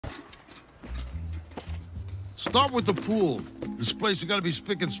Start with the pool. This place has got to be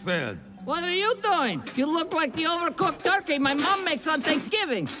spick and span. What are you doing? You look like the overcooked turkey my mom makes on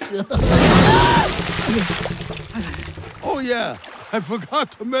Thanksgiving. Oh, yeah. I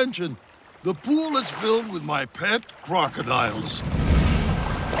forgot to mention. The pool is filled with my pet crocodiles.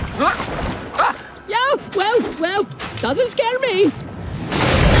 Well, doesn't scare me.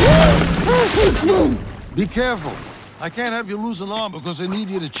 Be careful. I can't have you lose an arm because I need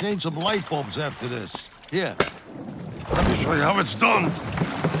you to change some light bulbs after this. Here, let me show you how it's done.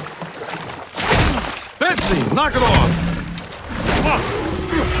 Betsy, knock it off.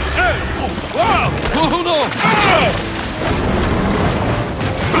 Hey! Wow! Oh, no!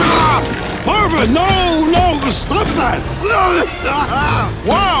 Barbara, no! Stop that!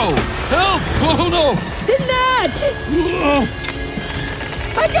 Wow! Help! Oh, no! The net!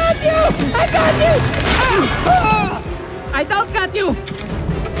 I got you! I don't got you!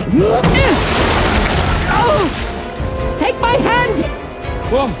 Oh! Take my hand!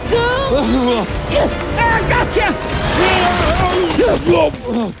 Gotcha!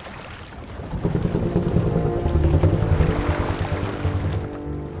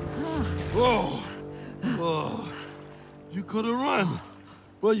 Oh, you could have run.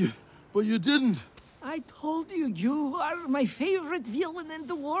 But you didn't. I told you, you are my favorite villain in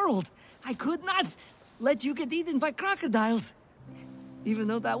the world. I could not let you get eaten by crocodiles. Even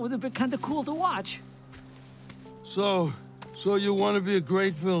though that would have been kind of cool to watch. So you want to be a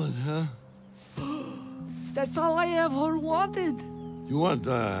great villain, huh? That's all I ever wanted. You want,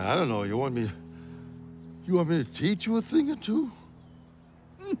 I don't know, you want me to teach you a thing or two?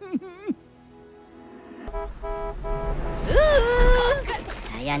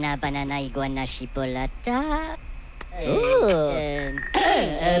 Ayan na pananaiguan na Chipolata. Hallo,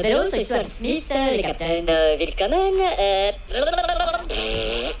 zo is Stuart Smith, de kapitein. Willkommen.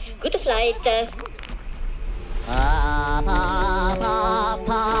 Goede flight.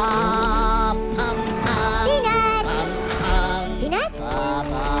 Peanut?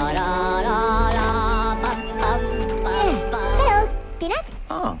 Hello, Peanut?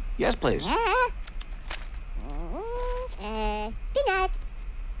 Oh, yes, please. Peanut.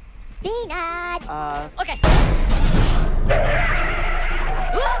 Peanut. Okay.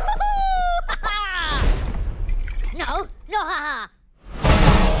 No, haha.